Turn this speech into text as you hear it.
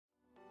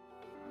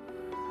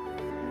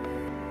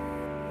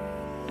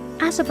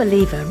As a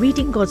believer,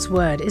 reading God's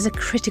Word is a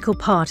critical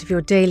part of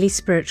your daily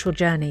spiritual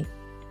journey.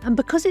 And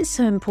because it's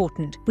so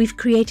important, we've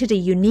created a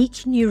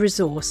unique new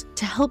resource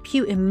to help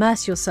you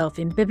immerse yourself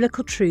in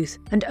biblical truth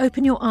and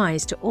open your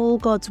eyes to all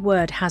God's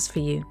Word has for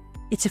you.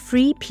 It's a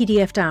free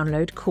PDF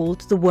download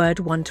called The Word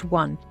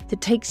 1-to-1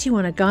 that takes you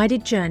on a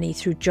guided journey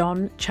through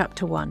John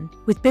chapter 1.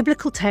 With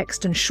biblical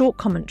text and short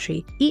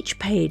commentary, each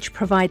page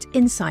provides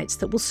insights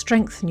that will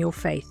strengthen your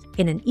faith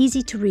in an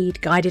easy-to-read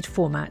guided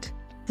format.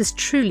 There's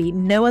truly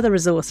no other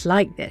resource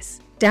like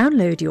this.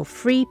 Download your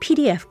free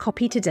PDF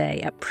copy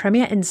today at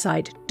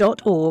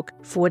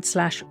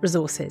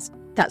premierinsight.org/resources.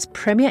 That's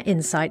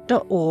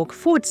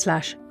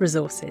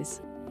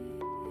premierinsight.org/resources.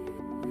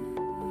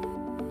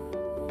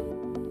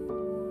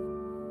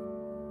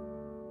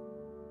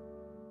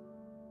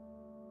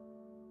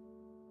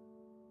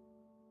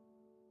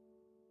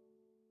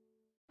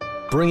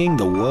 Bringing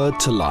the Word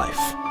to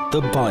life.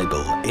 The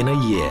Bible in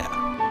a year.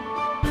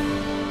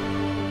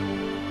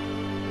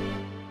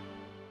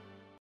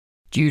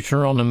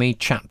 Deuteronomy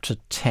chapter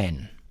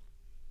 10.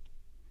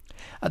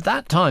 At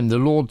that time the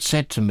Lord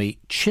said to me,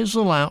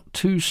 "Chisel out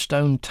 2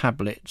 stone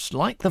tablets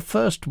like the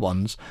first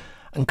ones,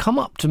 and come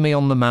up to me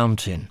on the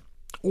mountain.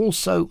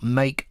 Also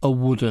make a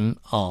wooden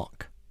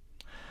ark.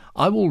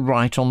 I will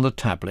write on the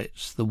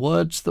tablets the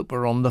words that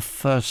were on the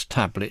first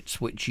tablets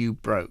which you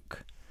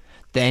broke.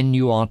 Then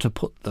you are to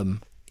put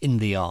them in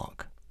the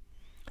ark."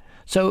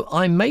 So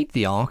I made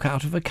the ark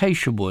out of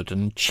acacia wood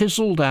and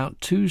chiselled out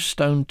 2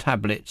 stone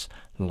tablets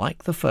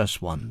like the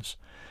first ones,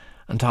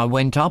 and I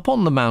went up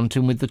on the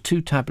mountain with the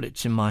 2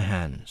 tablets in my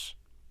hands.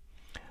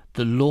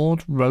 The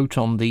Lord wrote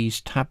on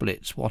these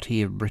tablets what he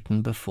had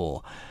written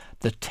before,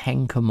 the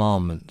 10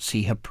 commandments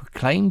he had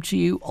proclaimed to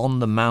you on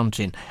the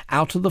mountain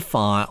out of the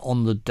fire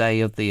on the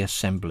day of the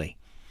assembly.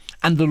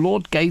 And the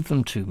Lord gave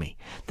them to me.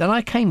 Then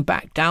I came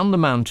back down the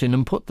mountain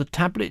and put the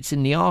tablets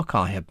in the ark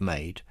I had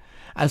made,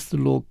 as the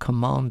Lord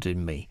commanded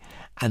me,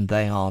 and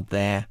they are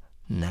there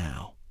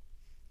now.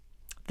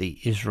 The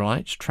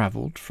Israelites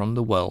travelled from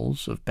the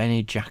wells of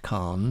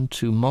Bene-Jaakan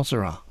to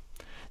Moserah.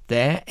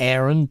 There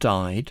Aaron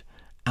died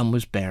and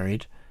was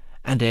buried,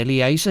 and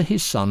Eleazar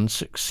his son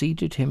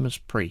succeeded him as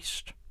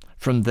priest.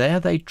 From there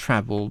they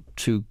travelled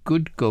to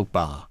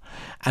Gudgodah,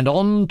 and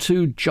on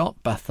to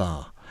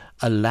Jotbathah,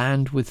 a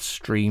land with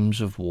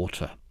streams of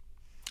water.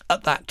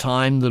 At that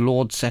time the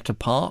Lord set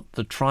apart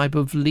the tribe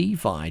of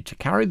Levi to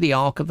carry the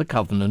ark of the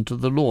covenant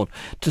of the Lord,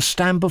 to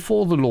stand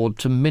before the Lord,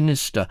 to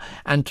minister,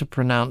 and to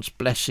pronounce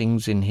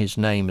blessings in his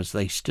name, as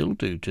they still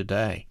do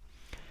today.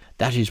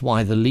 That is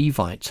why the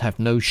Levites have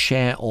no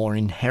share or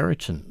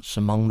inheritance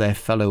among their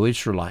fellow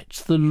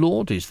Israelites. The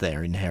Lord is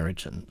their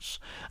inheritance,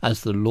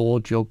 as the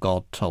Lord your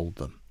God told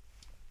them.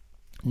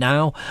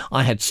 Now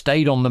I had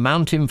stayed on the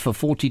mountain for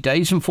 40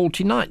 days and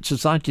 40 nights,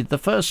 as I did the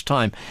first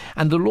time,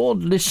 and the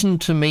Lord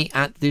listened to me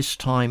at this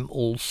time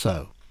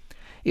also.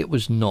 It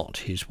was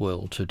not his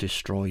will to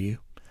destroy you.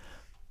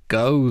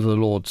 "Go," the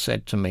Lord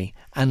said to me,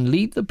 "and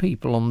lead the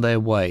people on their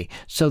way,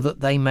 so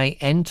that they may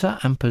enter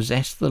and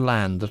possess the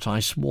land that I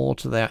swore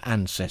to their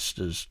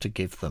ancestors to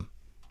give them."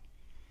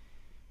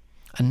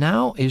 And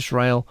now,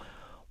 Israel,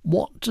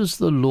 what does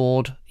the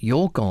Lord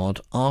your God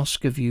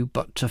ask of you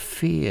but to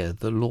fear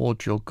the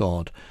Lord your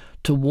God,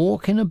 to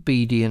walk in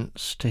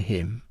obedience to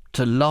him,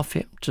 to love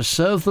him, to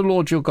serve the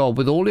Lord your God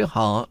with all your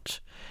heart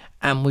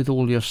and with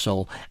all your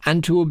soul,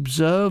 and to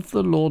observe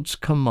the Lord's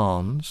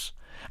commands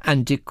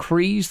and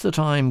decrees that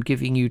I am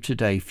giving you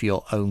today for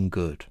your own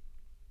good?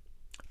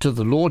 To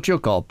the Lord your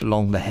God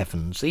belong the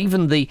heavens,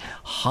 even the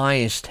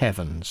highest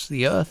heavens,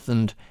 the earth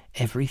and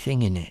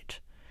everything in it.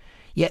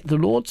 Yet the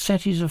Lord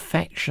set his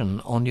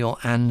affection on your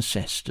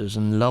ancestors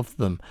and loved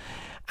them,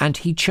 and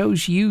he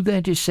chose you,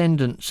 their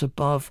descendants,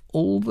 above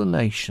all the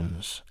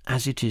nations,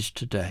 as it is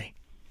today.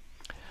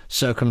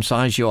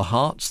 Circumcise your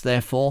hearts,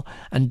 therefore,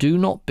 and do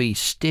not be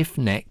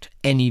stiff-necked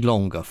any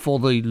longer, for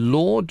the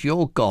Lord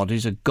your God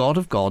is a God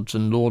of gods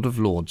and Lord of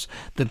lords,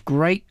 the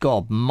great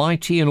God,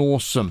 mighty and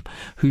awesome,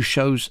 who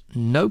shows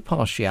no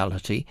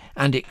partiality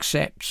and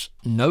accepts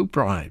no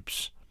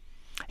bribes.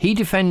 He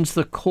defends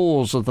the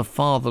cause of the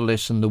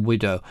fatherless and the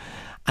widow,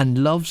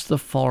 and loves the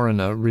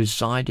foreigner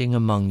residing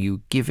among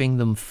you, giving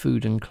them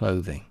food and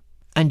clothing.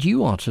 And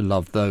you are to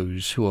love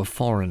those who are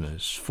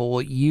foreigners,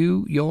 for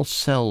you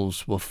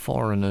yourselves were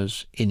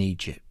foreigners in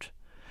Egypt.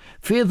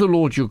 Fear the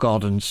Lord your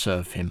God and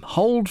serve him.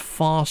 Hold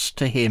fast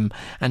to him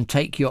and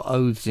take your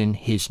oaths in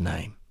his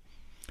name.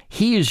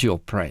 He is your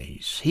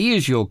praise. He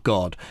is your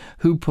God,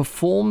 who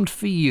performed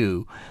for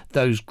you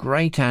those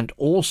great and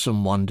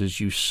awesome wonders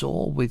you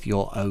saw with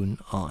your own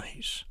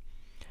eyes.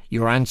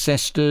 Your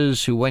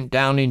ancestors who went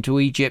down into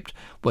Egypt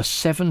were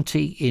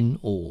 70 in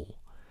all.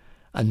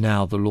 And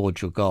now the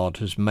Lord your God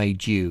has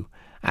made you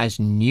as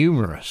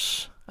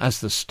numerous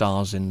as the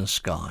stars in the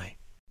sky.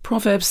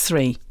 Proverbs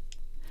 3.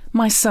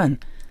 My son,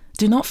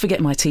 do not forget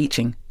my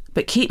teaching,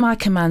 but keep my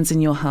commands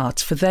in your heart,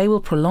 for they will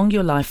prolong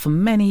your life for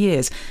many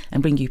years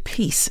and bring you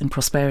peace and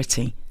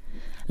prosperity.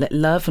 Let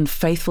love and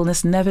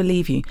faithfulness never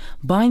leave you.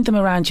 Bind them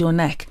around your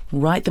neck,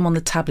 write them on the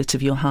tablet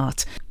of your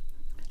heart.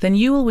 Then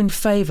you will win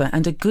favour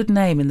and a good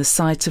name in the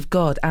sight of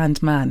God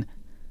and man.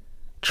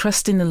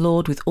 Trust in the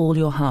Lord with all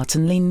your heart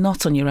and lean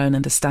not on your own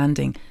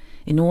understanding.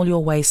 In all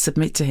your ways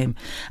submit to him,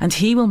 and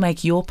he will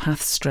make your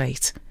path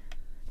straight.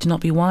 Do not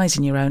be wise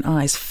in your own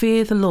eyes.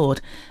 Fear the Lord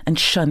and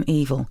shun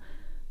evil.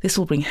 This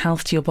will bring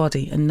health to your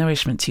body and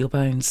nourishment to your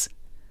bones.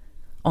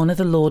 Honour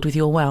the Lord with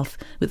your wealth,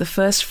 with the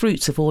first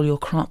fruits of all your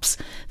crops.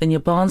 Then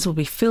your barns will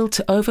be filled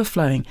to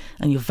overflowing,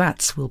 and your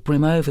vats will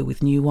brim over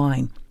with new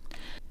wine.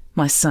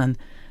 My son,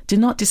 do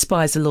not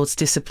despise the Lord's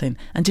discipline,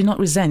 and do not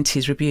resent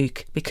his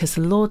rebuke, because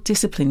the Lord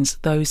disciplines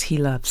those he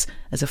loves,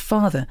 as a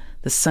father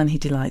the son he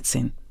delights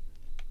in.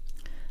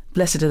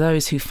 Blessed are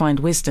those who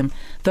find wisdom,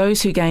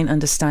 those who gain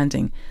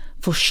understanding,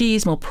 for she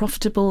is more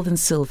profitable than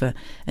silver,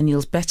 and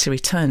yields better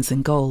returns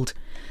than gold.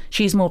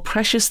 She is more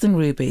precious than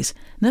rubies.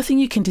 Nothing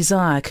you can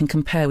desire can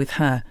compare with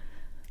her.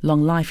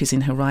 Long life is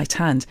in her right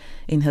hand.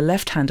 In her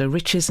left hand are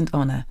riches and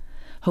honour.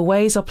 Her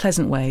ways are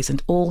pleasant ways,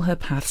 and all her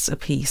paths are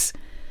peace.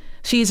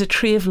 She is a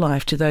tree of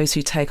life to those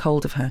who take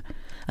hold of her,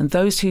 and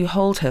those who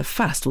hold her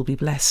fast will be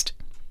blessed.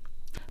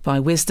 By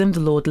wisdom the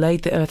Lord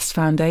laid the earth's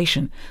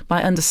foundation.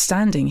 By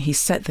understanding he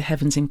set the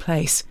heavens in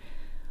place.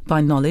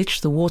 By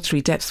knowledge the watery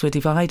depths were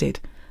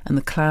divided, and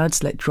the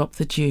clouds let drop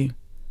the dew.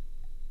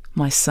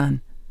 My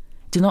son,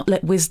 do not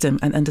let wisdom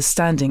and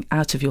understanding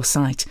out of your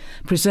sight.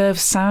 Preserve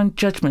sound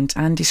judgment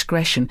and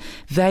discretion.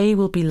 They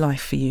will be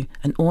life for you,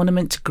 an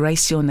ornament to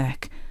grace your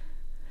neck.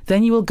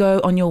 Then you will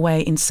go on your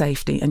way in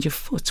safety, and your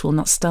foot will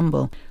not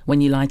stumble. When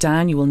you lie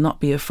down, you will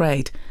not be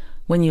afraid.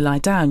 When you lie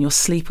down, your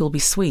sleep will be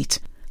sweet.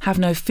 Have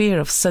no fear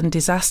of sudden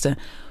disaster,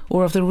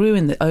 or of the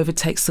ruin that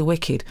overtakes the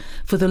wicked,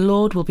 for the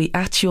Lord will be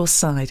at your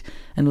side,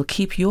 and will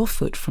keep your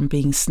foot from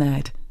being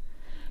snared.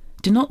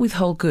 Do not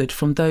withhold good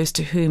from those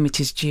to whom it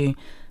is due,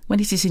 when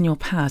it is in your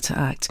power to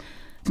act.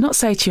 Do not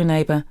say to your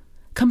neighbour,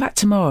 "Come back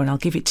tomorrow and I'll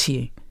give it to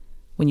you,"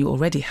 when you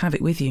already have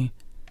it with you.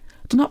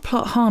 Do not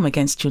plot harm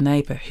against your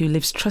neighbour who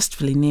lives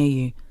trustfully near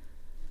you.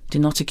 Do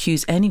not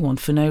accuse anyone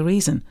for no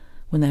reason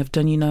when they have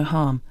done you no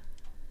harm.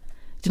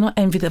 Do not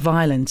envy the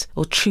violent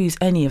or choose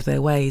any of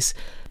their ways,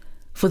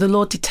 for the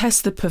Lord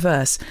detests the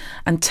perverse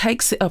and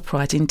takes the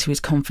upright into his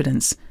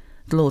confidence.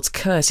 The Lord's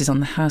curse is on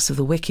the house of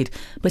the wicked,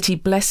 but he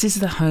blesses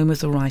the home of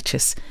the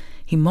righteous.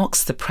 He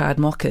mocks the proud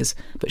mockers,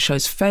 but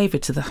shows favour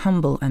to the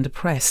humble and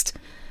oppressed.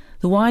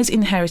 The wise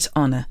inherit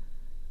honour,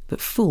 but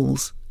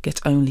fools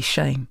get only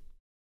shame.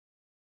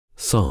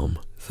 Psalm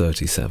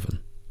 37.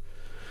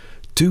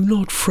 Do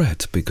not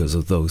fret because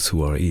of those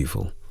who are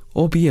evil,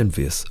 or be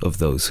envious of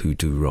those who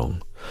do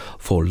wrong.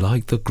 For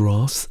like the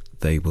grass,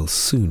 they will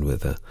soon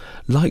wither.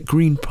 Like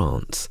green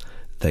plants,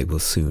 they will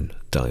soon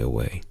die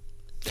away.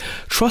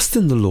 Trust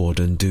in the Lord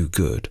and do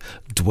good.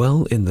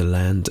 Dwell in the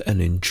land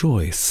and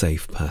enjoy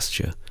safe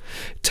pasture.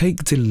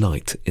 Take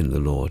delight in the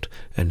Lord,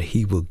 and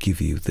he will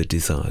give you the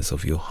desires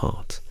of your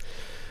heart.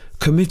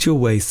 Commit your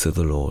ways to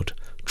the Lord.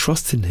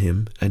 Trust in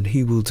him, and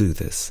he will do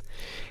this.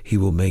 He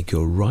will make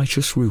your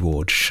righteous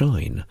reward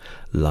shine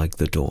like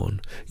the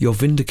dawn, your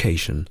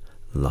vindication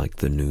like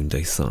the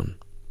noonday sun.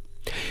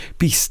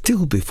 Be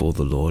still before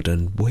the Lord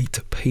and wait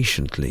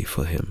patiently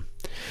for him.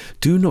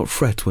 Do not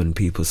fret when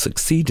people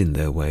succeed in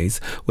their ways,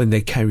 when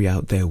they carry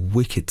out their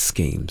wicked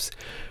schemes.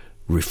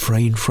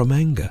 Refrain from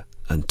anger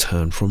and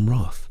turn from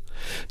wrath.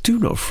 Do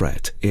not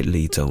fret, it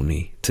leads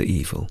only to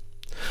evil.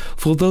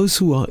 For those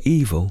who are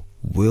evil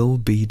will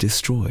be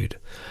destroyed,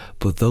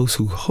 but those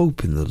who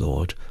hope in the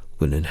Lord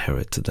will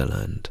inherit the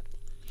land.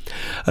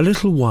 A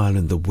little while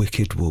and the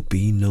wicked will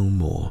be no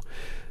more.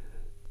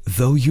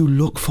 Though you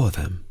look for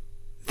them,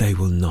 they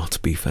will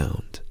not be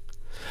found.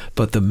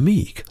 But the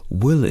meek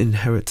will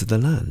inherit the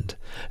land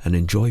and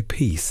enjoy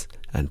peace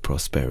and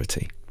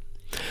prosperity.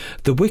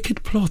 The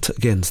wicked plot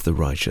against the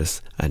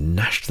righteous and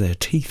gnash their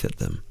teeth at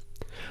them.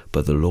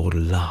 But the Lord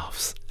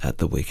laughs at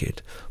the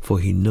wicked, for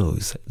he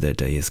knows their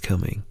day is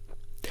coming.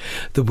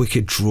 The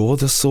wicked draw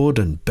the sword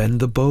and bend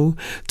the bow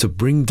to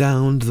bring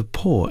down the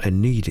poor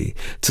and needy,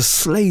 to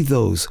slay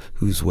those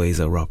whose ways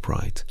are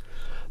upright.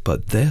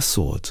 But their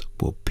swords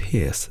will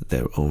pierce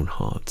their own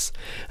hearts,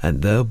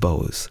 and their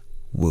bows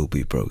will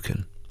be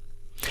broken.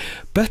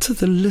 Better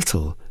the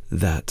little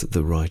that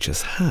the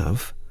righteous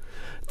have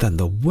than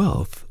the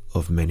wealth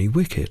of many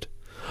wicked,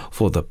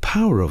 for the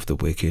power of the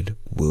wicked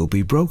will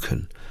be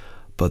broken,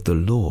 but the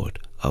Lord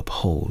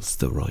upholds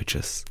the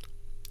righteous.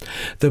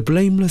 The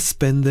blameless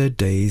spend their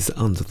days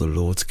under the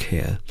Lord's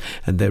care,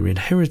 and their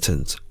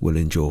inheritance will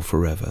endure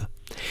forever.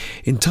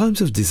 In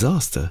times of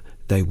disaster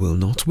they will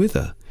not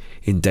wither.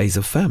 In days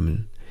of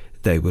famine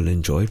they will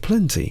enjoy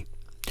plenty,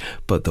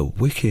 but the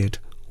wicked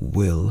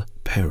will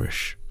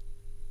perish.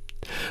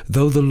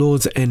 Though the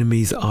Lord's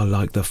enemies are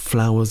like the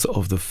flowers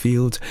of the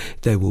field,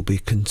 they will be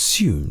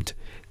consumed.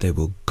 They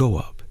will go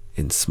up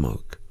in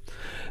smoke.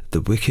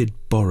 The wicked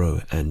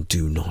borrow and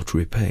do not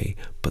repay,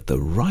 but the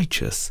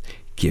righteous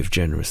give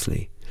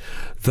generously.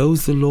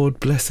 Those the Lord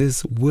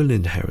blesses will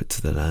inherit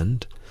the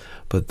land,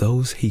 but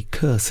those he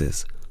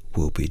curses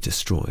will be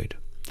destroyed.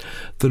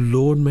 The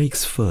Lord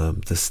makes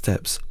firm the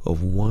steps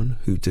of one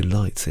who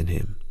delights in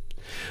him.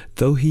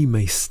 Though he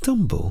may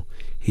stumble,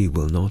 he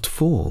will not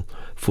fall,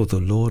 for the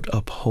Lord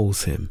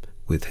upholds him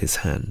with his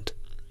hand.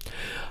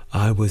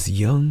 I was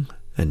young,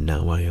 and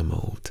now I am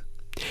old.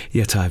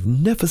 Yet I have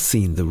never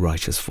seen the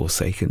righteous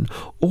forsaken,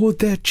 or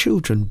their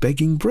children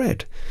begging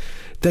bread.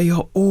 They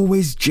are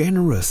always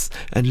generous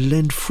and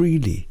lend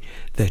freely.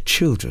 Their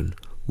children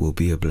will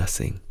be a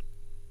blessing.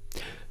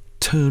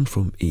 Turn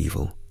from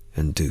evil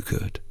and do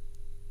good.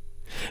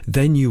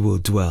 Then you will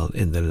dwell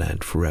in the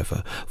land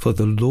forever, for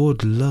the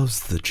Lord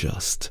loves the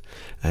just,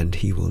 and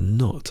he will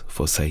not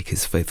forsake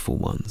his faithful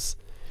ones.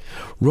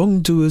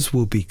 Wrongdoers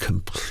will be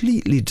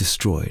completely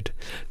destroyed.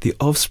 The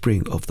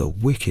offspring of the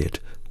wicked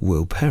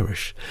will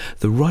perish.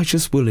 The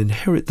righteous will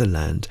inherit the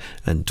land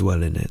and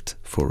dwell in it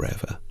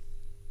forever.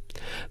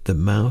 The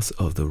mouth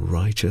of the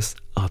righteous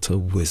utter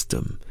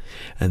wisdom,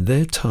 and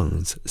their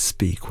tongues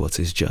speak what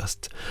is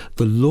just.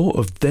 The law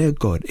of their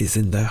God is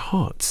in their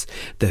hearts.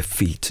 Their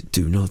feet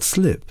do not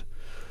slip.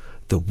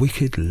 The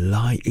wicked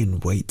lie in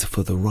wait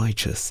for the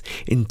righteous,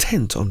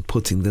 intent on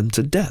putting them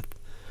to death.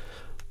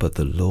 But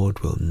the Lord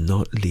will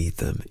not lead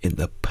them in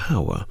the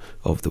power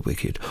of the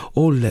wicked,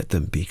 or let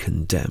them be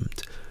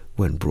condemned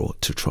when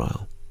brought to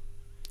trial.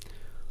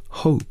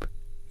 Hope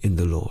in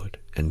the Lord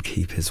and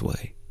keep his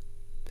way.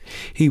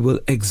 He will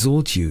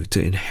exalt you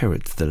to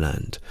inherit the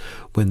land.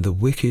 When the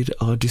wicked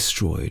are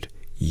destroyed,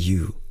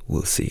 you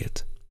will see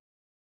it.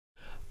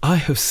 I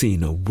have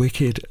seen a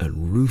wicked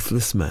and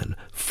ruthless man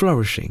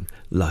flourishing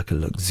like a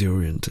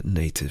luxuriant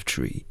native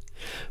tree,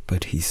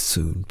 but he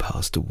soon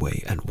passed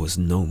away and was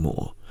no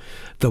more.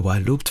 Though I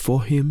looked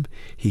for him,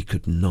 he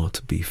could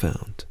not be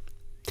found.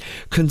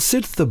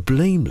 Consider the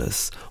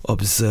blameless,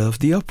 observe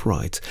the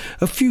upright.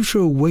 A future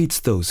awaits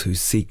those who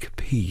seek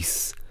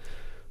peace,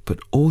 but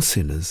all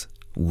sinners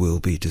will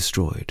be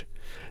destroyed.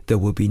 There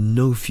will be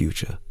no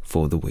future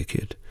for the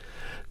wicked.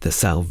 The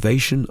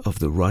salvation of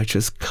the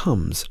righteous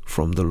comes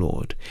from the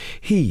Lord.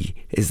 He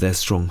is their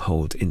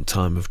stronghold in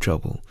time of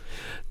trouble.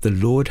 The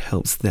Lord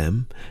helps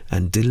them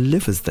and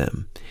delivers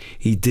them.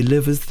 He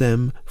delivers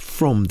them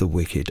from the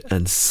wicked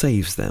and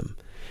saves them,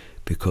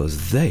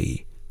 because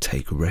they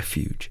take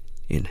refuge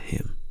in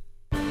him.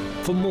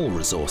 For more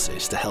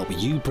resources to help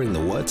you bring the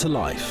word to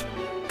life,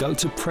 go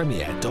to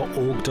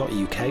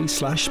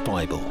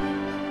premier.org.uk/Bible.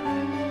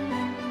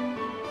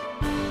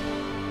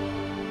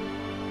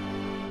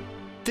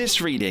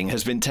 This reading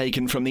has been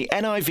taken from the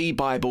NIV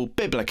Bible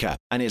Biblica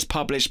and is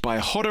published by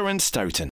Hodder & Stoughton.